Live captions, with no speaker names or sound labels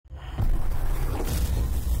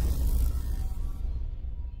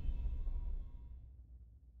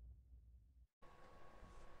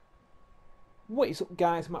What is up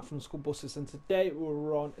guys, Matt from School Buses, and today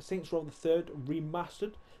we're on Saints Row the Third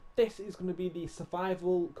Remastered. This is going to be the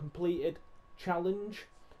survival completed challenge,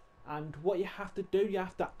 and what you have to do, you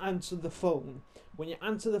have to answer the phone. When you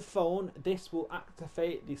answer the phone, this will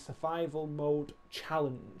activate the survival mode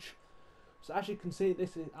challenge. So as you can see,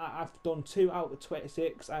 this is I've done 2 out of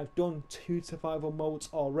 26. I've done 2 survival modes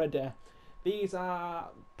already. These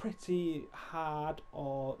are pretty hard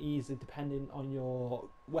or easy depending on your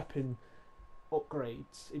weapon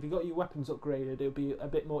upgrades. If you got your weapons upgraded, it'll be a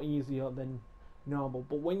bit more easier than normal.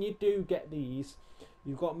 But when you do get these,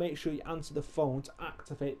 you've got to make sure you answer the phone to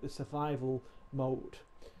activate the survival mode.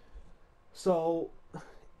 So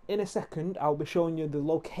in a second, I'll be showing you the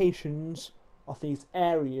locations of these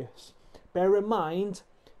areas. Bear in mind,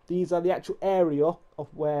 these are the actual area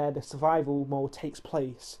of where the survival mode takes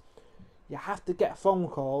place. You have to get a phone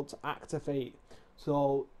call to activate.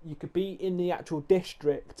 So you could be in the actual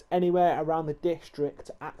district, anywhere around the district,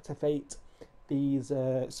 to activate these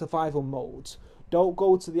survival modes. Don't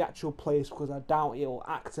go to the actual place because I doubt it'll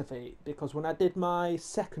activate. Because when I did my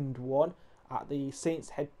second one at the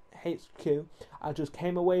Saints HQ, I just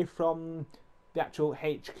came away from the actual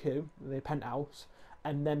HQ, the penthouse,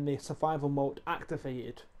 and then the survival mode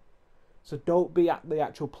activated. So don't be at the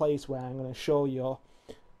actual place where I'm going to show you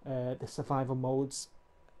the survival modes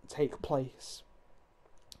take place.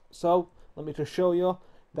 So let me just show you.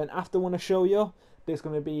 Then after I want to show you, there's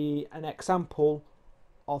going to be an example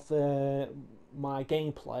of my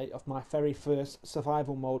gameplay of my very first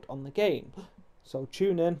survival mode on the game. So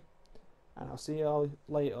tune in and I'll see you all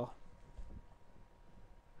later.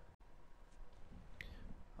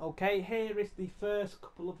 Okay, here is the first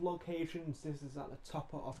couple of locations. This is at the top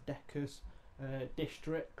of Decker's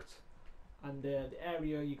district, and the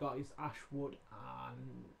area you got is Ashwood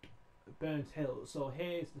and Burnt Hill. So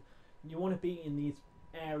you want to be in these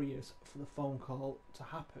areas for the phone call to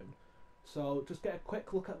happen. So just get a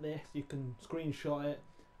quick look at this. You can screenshot it.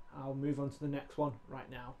 I'll move on to the next one right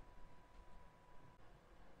now.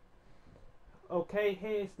 Okay,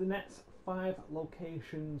 here's the next 5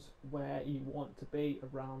 locations where you want to be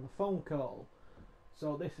around the phone call.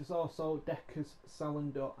 So this is also Decker's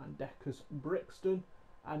Salander and Decker's Brixton,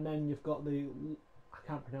 and then you've got the, I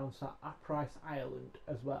can't pronounce that, Aprice Island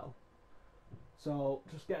as well. So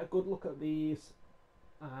just get a good look at these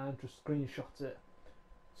and just screenshot it.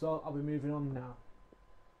 So I'll be moving on now.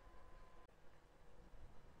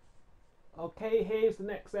 Okay, here's the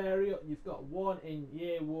next area. You've got one in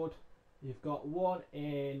Yearwood, you've got one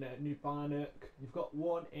in New Barnock, you've got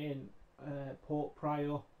one in Port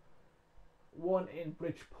Pryor, one in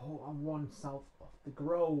Bridgeport, and one south of the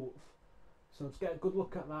Grove. So just get a good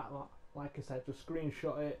look at that. Like I said, just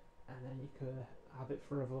screenshot it and then you can have it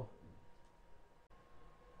forever.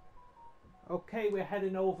 Okay, we're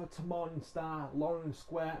heading over to Morningstar, Lawrence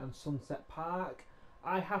Square and Sunset Park.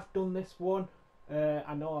 I have done this one.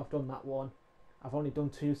 I know I've done that one. I've only done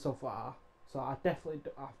 2 so far. So I've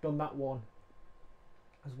done that one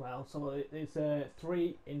as well. So there's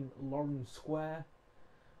 3 in Lawrence Square.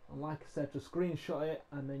 And like I said, just screenshot it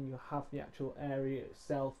and then you have the actual area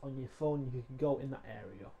itself on your phone. You can go in that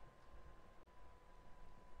area.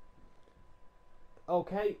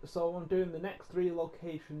 Okay, so I'm doing the next 3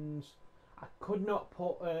 locations. I could not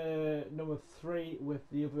put number 3 with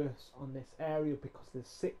the others on this area because there's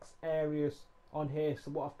 6 areas on here. So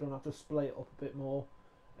what I've done, I've just split it up a bit more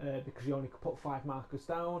because you only could put 5 markers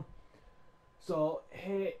down. So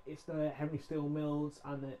here is the Henry Steel Mills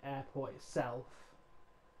and the airport itself.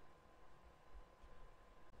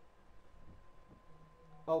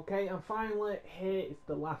 Okay, and finally here is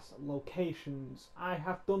the last locations. I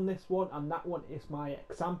have done this one and that one is my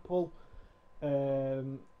example.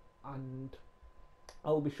 And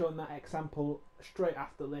I'll be showing that example straight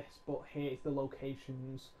after this, but here's the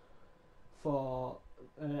locations for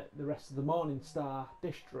the rest of the Morningstar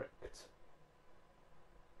district.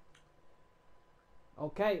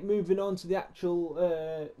 Okay, moving on to the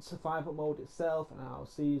actual survival mode itself, and I'll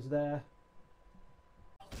see you there.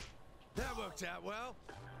 That worked out well.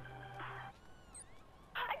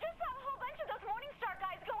 I just saw a whole bunch of those Morningstar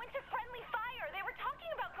guys go into friendly fire. They were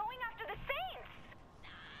talking about going after the Saints.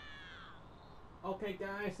 Okay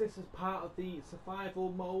guys, this is part of the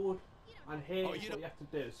survival mode, and here's what you have to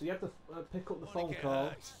do. So you have to pick up the phone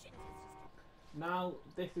call. Now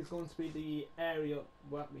this is going to be the area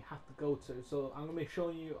where we have to go to. So I'm going to be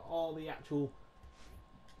showing you all the actual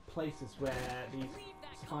places where these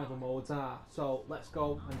survival modes are. So let's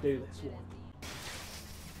go and do this one.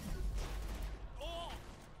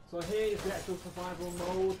 So here is the actual survival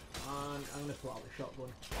mode, and I'm going to pull out the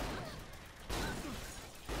shotgun.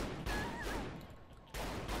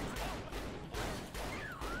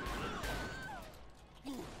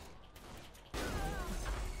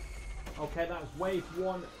 Okay, that's wave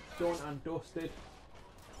 1 done and dusted.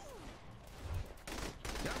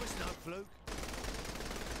 That was no fluke.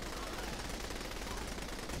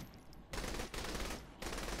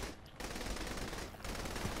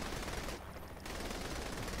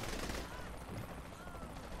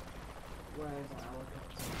 Where is that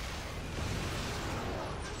helicopter?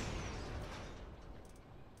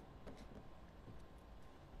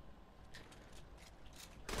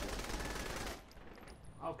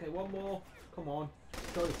 Okay, one more. Come on,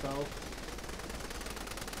 show yourself.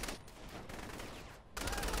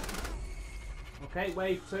 Okay,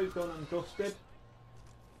 wave 2 done and dusted.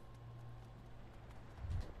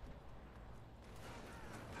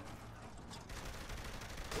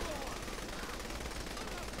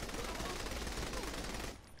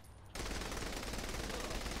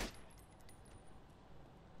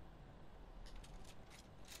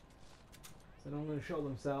 So now I'm going to show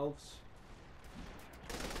themselves.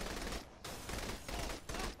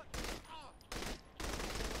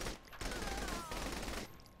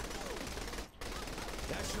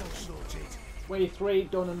 That's all sorted. Wave 3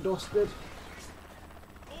 done and dusted.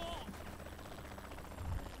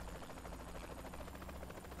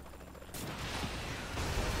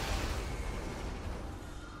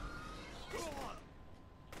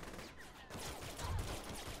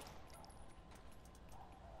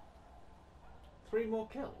 Three more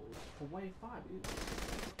kills for wave 5.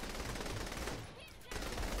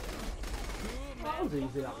 That was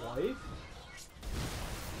easy, that wave.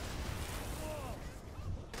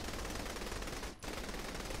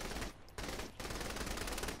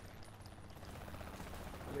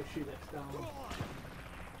 Let me shoot this down.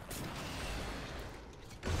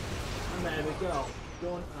 And there we go.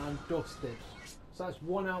 Done and dusted. So that's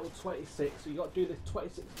 1 out of 26. So you got to do this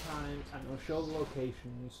 26 times and it'll show the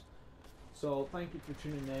locations. So thank you for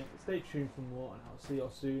tuning in. Stay tuned for more and I'll see you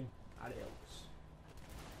all soon. Adios.